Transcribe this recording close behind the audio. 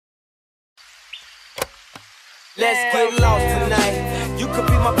Let's get lost tonight. You could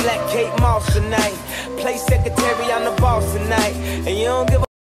be my black Kate Moss tonight. Play secretary, I'm the boss tonight. And you don't give a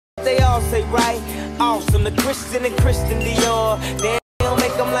f, they all say right. Awesome, the Christian and Christian Dior. They don't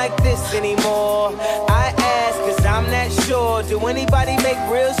make them like this anymore. I ask, cause I'm not sure. Do anybody make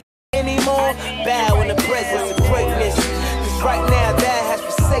real anymore? Bow in the presence of greatness. Cause right now that has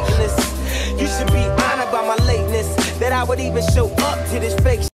forsaken us. You should be honored by my lateness. That I would even show up to this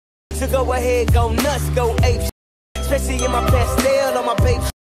fake shit. So go ahead, go nuts, go ape. Especially in my pastel on my baby.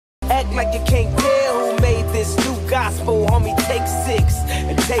 Act like you can't tell who made this new gospel. Homie, take 6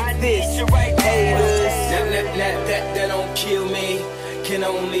 and take this. Haters. That don't kill me, can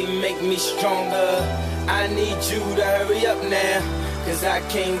only make me stronger. I need you to hurry up now, cause I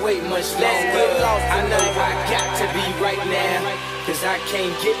can't wait much longer. I know I got to be right now, cause I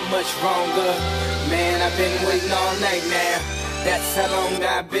can't get much wronger. Man, I've been waiting all night now. That's how long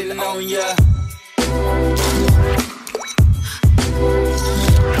I've been on ya.